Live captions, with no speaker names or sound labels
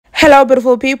Hello,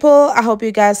 beautiful people. I hope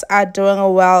you guys are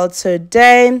doing well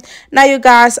today. Now, you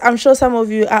guys, I'm sure some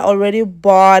of you are already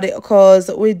bored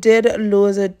because we did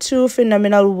lose two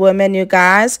phenomenal women, you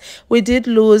guys. We did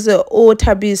lose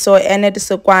Thabiso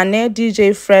Sikwane,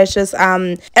 DJ Fresh's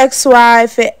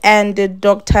ex-wife, and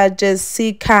Dr.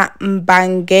 Jessica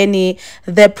Mbangeni,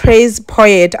 the praise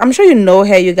poet. I'm sure you know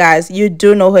her, you guys. You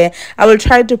do know her. I will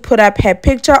try to put up her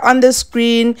picture on the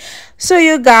screen. So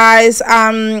you guys,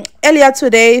 earlier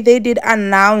today they did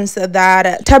announce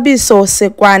that Thabiso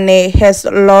Sikwane has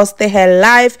lost her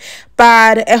life,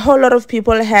 but a whole lot of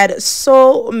people had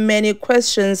so many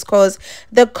questions because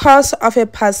the cause of her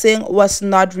passing was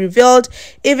not revealed.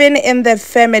 Even in the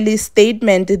family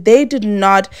statement, they did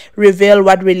not reveal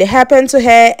what really happened to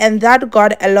her, and that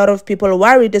got a lot of people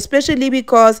worried, especially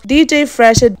because DJ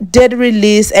Fresh did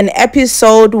release an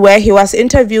episode where he was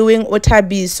interviewing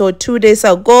Thabiso 2 days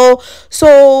ago.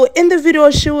 So in the video,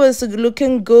 she was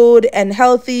looking good and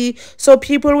healthy, so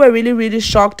people were really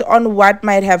shocked on what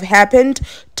might have happened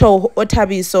to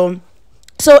Thabiso.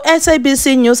 So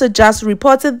SABC News just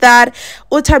reported that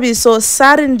Thabiso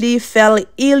suddenly fell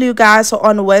ill, you guys,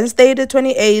 on Wednesday the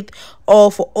 28th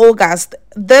of August.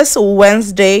 This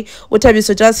Wednesday,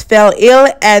 Thabiso just fell ill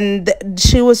and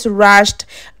she was rushed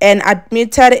and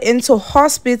admitted into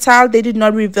hospital. They did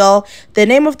not reveal the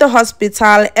name of the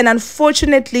hospital, and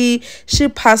unfortunately she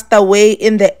passed away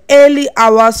in the early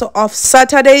hours of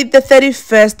Saturday the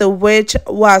 31st, which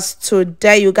was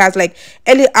today, you guys, like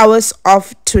early hours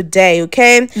of today.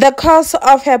 Okay, the cause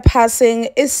of her passing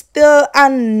is still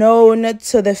unknown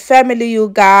to the family, you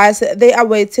guys. They are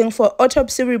waiting for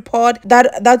autopsy report.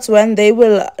 That's when they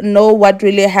will know what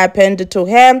really happened to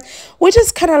her, which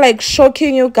is kind of like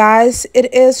shocking, you guys.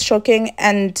 It is shocking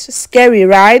and scary,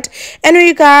 right? Anyway,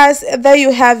 you guys, there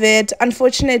you have it.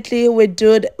 Unfortunately, we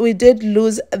did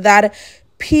lose that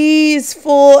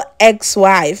peaceful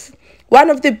ex-wife, one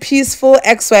of the peaceful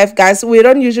ex-wife, guys. We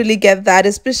don't usually get that,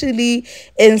 especially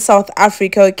in South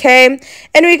Africa. Okay,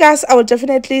 anyway, guys, I will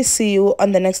definitely see you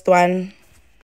on the next one.